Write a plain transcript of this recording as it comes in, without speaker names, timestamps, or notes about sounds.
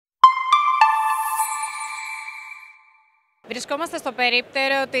Βρισκόμαστε στο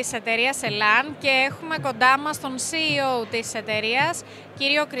περίπτερο της εταιρείας Elan και έχουμε κοντά μας τον CEO της εταιρείας,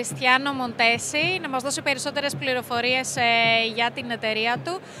 κύριο Cristiano Montesi, να μας δώσει περισσότερες πληροφορίες για την εταιρεία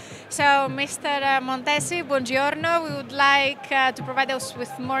του. So, Mr. Montesi, buongiorno. We would like to provide us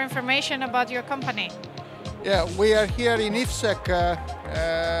with more information about your company. Yeah, we are here in If Sec.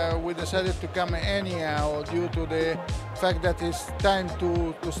 We decided to come anyhow due to the fact that it's time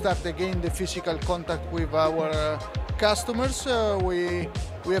to start again the physical contact with our customers.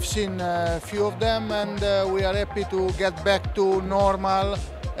 We have seen a few of them, and we are happy to get back to normal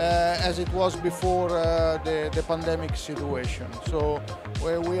as it was before the pandemic situation. So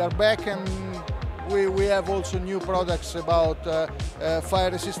we are back, and we have also new products about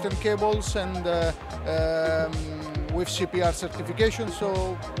fire-resistant cables and with CPR certification. So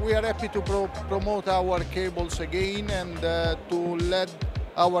we are happy to promote our cables again and to let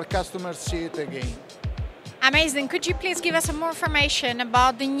our customers see it again. Amazing. Could you please give us some more information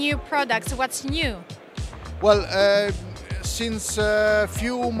about the new products? What's new? Well, since a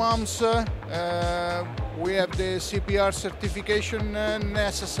few months we have the CPR certification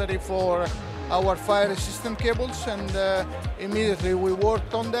necessary for our fire-resistant cables, and immediately we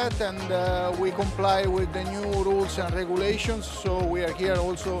worked on that, and we comply with the new rules and regulations. So we are here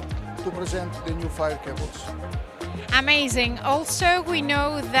also to present the new fire cables. Amazing. Also, we know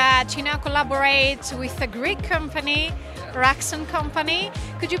that you now collaborate with a Greek company, Raxon company.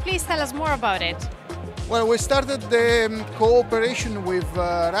 Could you please tell us more about it? Well, we started the cooperation with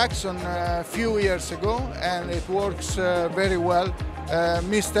Raxon a few years ago, and it works very well.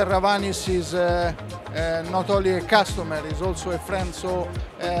 Mr. Ravanis is not only a customer, he's also a friend, so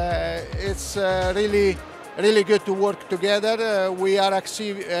it's really good to work together. We are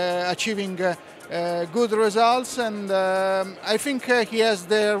achieving good results, and I think he has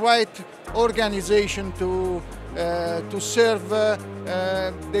the right organization to serve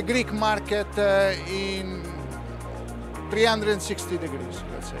the Greek market in 360 degrees,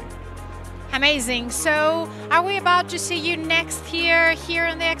 let's say. Amazing. So, are we about to see you next year here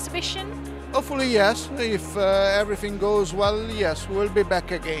in the exhibition? Hopefully, yes. If everything goes well, yes, we'll be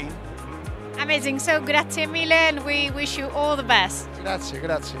back again. Amazing. So, grazie mille, and we wish you all the best. Grazie,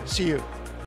 grazie. See you.